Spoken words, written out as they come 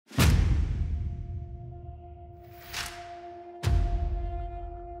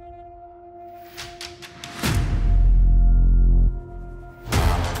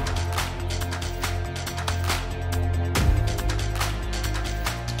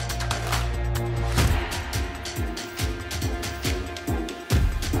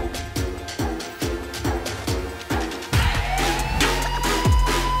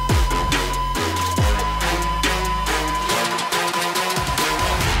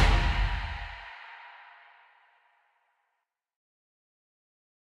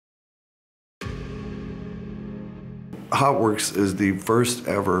HOTWORX is the first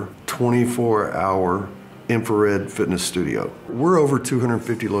ever 24-hour infrared fitness studio. We're over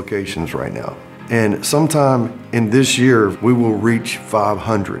 250 locations right now. And sometime in this year, we will reach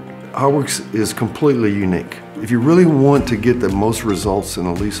 500. HOTWORX is completely unique. If you really want to get the most results in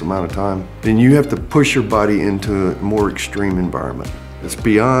the least amount of time, then you have to push your body into a more extreme environment. It's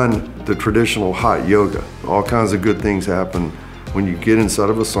beyond the traditional hot yoga. All kinds of good things happen when you get inside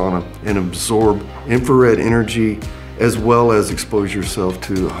of a sauna and absorb infrared energy as well as expose yourself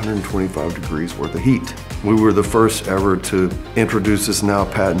to 125 degrees worth of heat. We were the first ever to introduce this now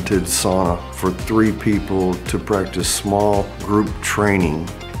patented sauna for 3 people to practice small group training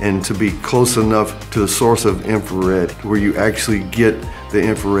and to be close enough to the source of infrared where you actually get the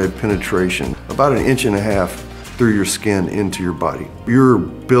infrared penetration, about 1.5 inches through your skin into your body. You're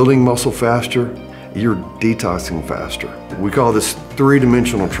building muscle faster, you're detoxing faster. We call this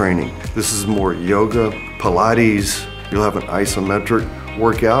 3-dimensional training. This is more yoga, Pilates, you'll have an isometric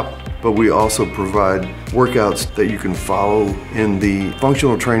workout, but we also provide workouts that you can follow in the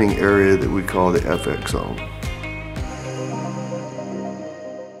functional training area that we call the FX zone.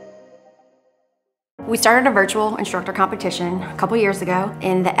 We started a virtual instructor competition a couple years ago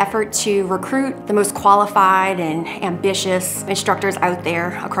in the effort to recruit the most qualified and ambitious instructors out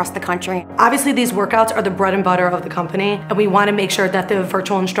there across the country. Obviously, these workouts are the bread and butter of the company, and we want to make sure that the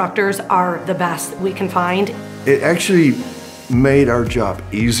virtual instructors are the best we can find. It actually made our job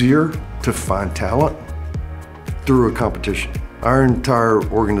easier to find talent through a competition. Our entire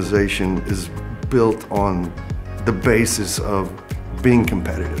organization is built on the basis of being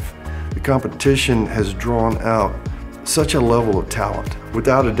competitive. The competition has drawn out such a level of talent.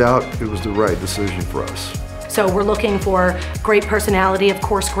 Without a doubt, it was the right decision for us. So we're looking for great personality, of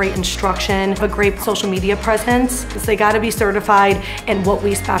course, great instruction, a great social media presence. So they gotta be certified in what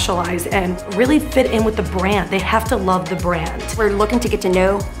we specialize in, really fit in with the brand. They have to love the brand. We're looking to get to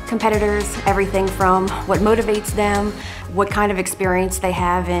know competitors, everything from what motivates them, what kind of experience they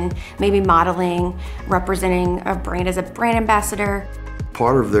have in maybe modeling, representing a brand as a brand ambassador.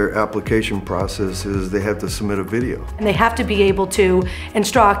 Part of their application process is they have to submit a video. And they have to be able to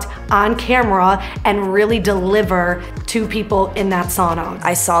instruct on camera and really deliver to people in that sauna.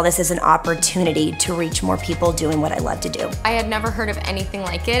 I saw this as an opportunity to reach more people doing what I love to do. I had never heard of anything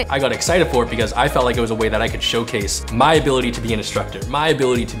like it. I got excited for it because I felt like it was a way that I could showcase my ability to be an instructor, my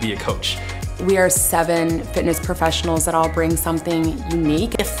ability to be a coach. We are 7 fitness professionals that all bring something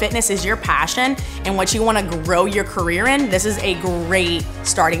unique. If fitness is your passion and what you want to grow your career in, this is a great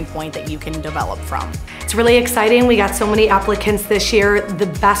starting point that you can develop from. It's really exciting. We got so many applicants this year, the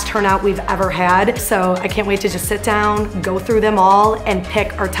best turnout we've ever had. So I can't wait to just sit down, go through them all, and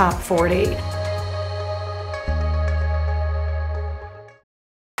pick our top 40.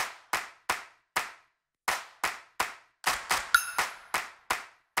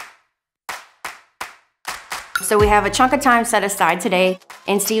 So we have a chunk of time set aside today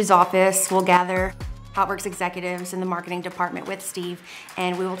in Steve's office. We'll gather HOTWORX executives in the marketing department with Steve,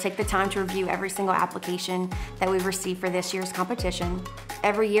 and we will take the time to review every single application that we've received for this year's competition.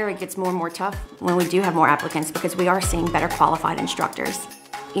 Every year it gets more and more tough when we do have more applicants because we are seeing better qualified instructors.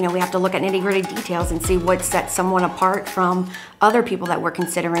 You know, we have to look at nitty-gritty details and see what sets someone apart from other people that we're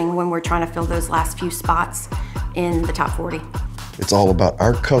considering when we're trying to fill those last few spots in the top 40. It's all about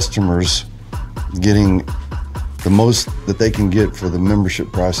our customers getting the most that they can get for the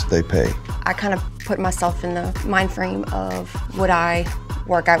membership price that they pay. I kind of put myself in the mind frame of, would I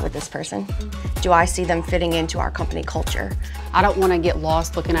work out with this person? Do I see them fitting into our company culture? I don't want to get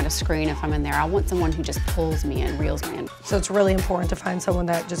lost looking at a screen if I'm in there. I want someone who just pulls me in, reels me in. So it's really important to find someone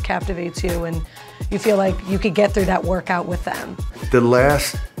that just captivates you and you feel like you could get through that workout with them. The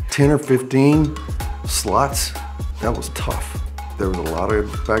last 10 or 15 slots, that was tough. There was a lot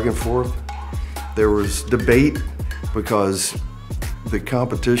of back and forth. There was debate because the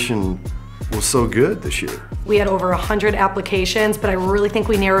competition was so good this year. We had over 100 applications, but I really think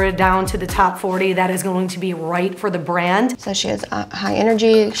we narrowed it down to the top 40 that is going to be right for the brand. So she has high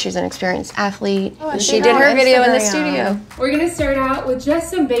energy, she's an experienced athlete. She did her video in the studio. We're gonna start out with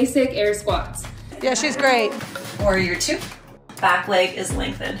just some basic air squats. Yeah, she's great. Warrior 2, back leg is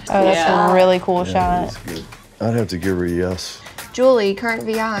lengthened. Oh, that's a really cool shot. That's good. I'd have to give her a yes. Julie, current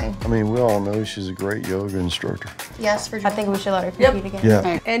VI. I mean, we all know she's a great yoga instructor. Yes, for Julie. I think we should let her compete again.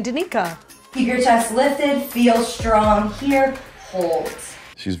 Yeah. And Danica. Keep your chest lifted, feel strong here, hold.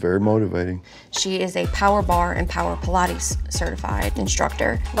 She's very motivating. She is a Power Bar and Power Pilates certified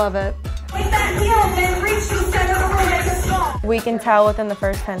instructor. Love it. With that heel, then reach the center of the room, make a stop. We can tell within the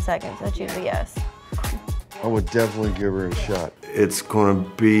first 10 seconds that she's a yes. I would definitely give her a shot. It's going to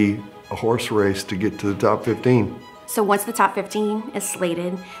be a horse race to get to the top 15. So once the top 15 is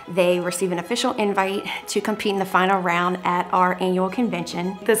slated, they receive an official invite to compete in the final round at our annual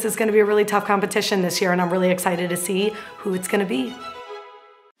convention. This is going to be a really tough competition this year, and I'm really excited to see who it's going to be.